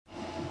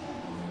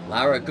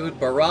Lara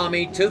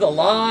Gut-Behrami to the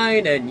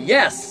line, and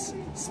yes!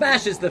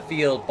 Smashes the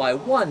field by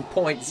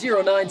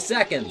 1.09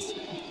 seconds.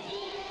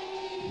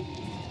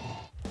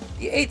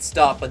 The 8th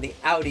stop on the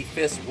Audi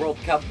FIS World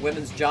Cup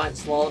Women's Giant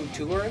Slalom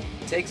Tour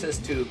takes us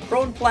to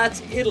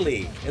Kronplatz,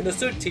 Italy, in the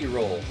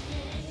Südtirol,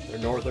 the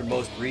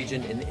northernmost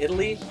region in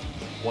Italy,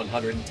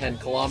 110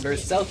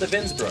 kilometers south of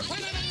Innsbruck.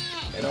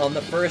 And on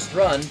the first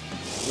run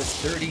was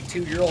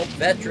 32-year-old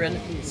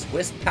veteran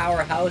Swiss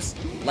powerhouse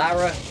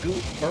Lara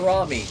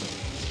Gut-Behrami.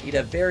 She had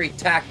a very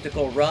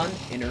tactical run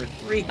in her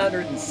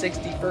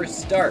 361st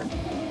start.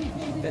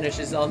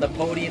 Finishes on the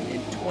podium in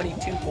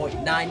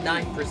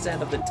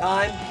 22.99% of the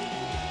time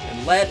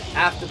and led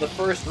after the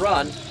first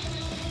run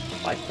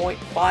by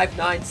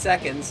 0.59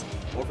 seconds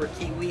over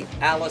Kiwi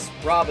Alice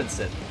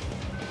Robinson.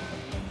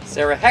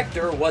 Sarah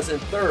Hector was in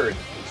third.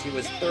 She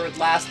was third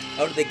last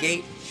out of the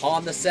gate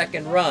on the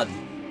second run.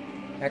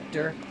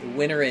 Hector, the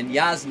winner in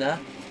Jasna,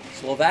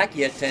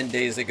 Slovakia 10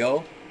 days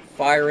ago,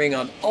 firing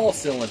on all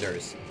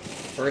cylinders.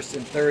 First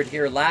and third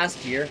here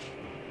last year,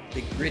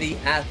 the gritty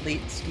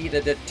athlete skied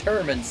a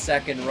determined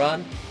second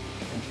run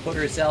and put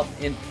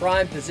herself in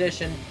prime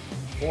position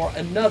for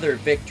another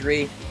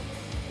victory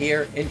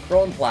here in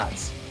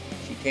Kronplatz.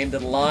 She came to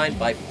the line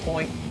by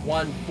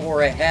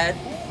 0.14 ahead,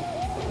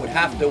 but would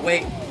have to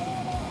wait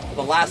for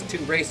the last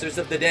two racers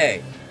of the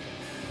day.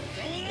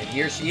 And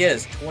here she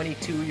is,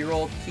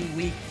 22-year-old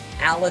Kiwi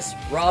Alice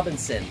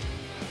Robinson,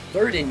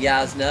 third in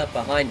Jasna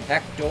behind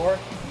Hector,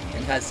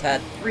 and has had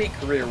 3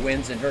 career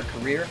wins in her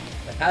career,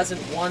 but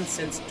hasn't won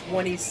since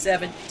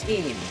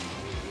 2017.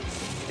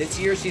 This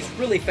year she's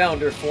really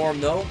found her form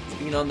though. She's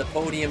been on the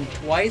podium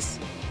twice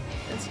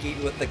and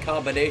skied with the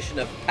combination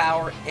of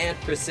power and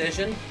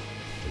precision.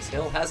 This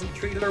hill hasn't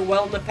treated her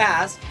well in the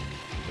past,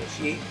 but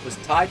she was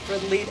tied for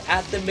the lead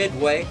at the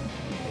midway,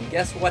 and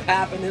guess what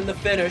happened in the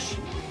finish?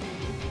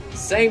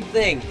 Same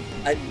thing,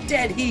 a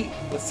dead heat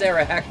with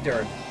Sarah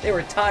Hector. They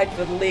were tied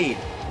for the lead.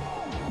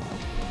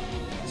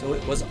 So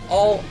it was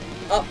all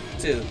up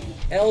to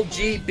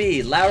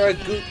LGB, Lara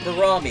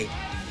Gut-Behrami.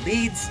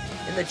 Leads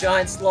in the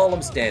giant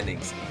slalom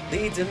standings,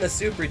 leads in the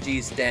Super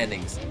G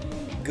standings.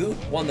 Gut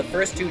won the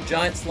first 2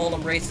 giant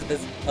slalom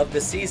races of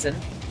the season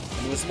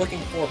and was looking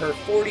for her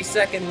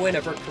 42nd win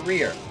of her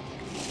career.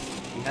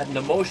 She had an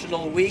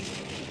emotional week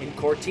in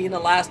Cortina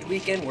last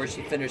weekend where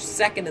she finished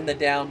 2nd in the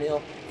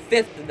downhill,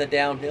 5th in the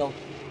downhill,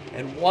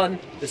 and won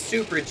the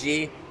Super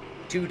G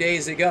 2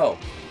 days ago.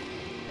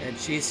 And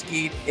she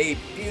skied a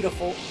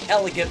beautiful,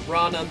 elegant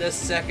run on this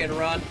second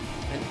run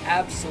and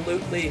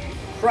absolutely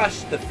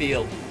crushed the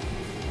field.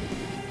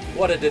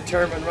 What a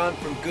determined run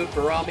from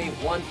Gut-Behrami,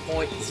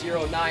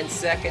 1.09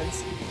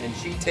 seconds, and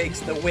she takes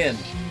the win.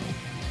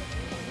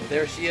 So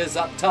there she is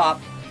up top.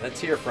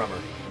 Let's hear from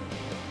her.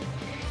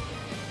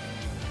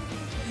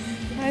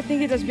 I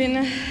think it has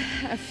been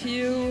a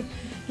few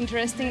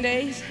interesting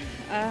days.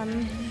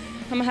 I'm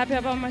happy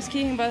about my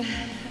skiing, but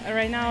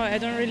right now I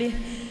don't really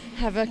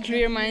have a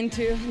clear mind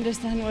to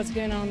understand what's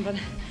going on, but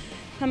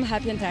I'm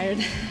happy and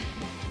tired.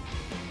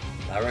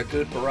 Lara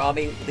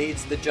Gut-Behrami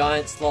leads the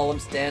giant slalom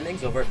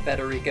standings over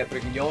Federica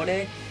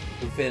Brignone,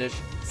 who finished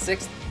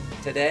 6th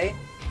today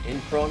in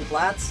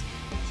Kronplatz.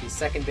 She's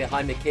 2nd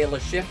behind Michaela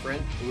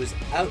Schifrin, who is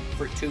out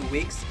for 2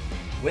 weeks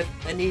with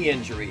a knee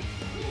injury.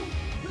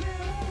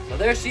 So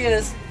there she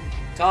is,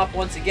 top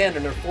once again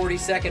in her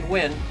 42nd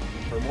win.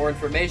 For more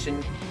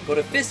information, go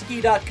to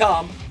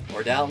fisski.com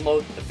or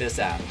download the FIS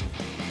app.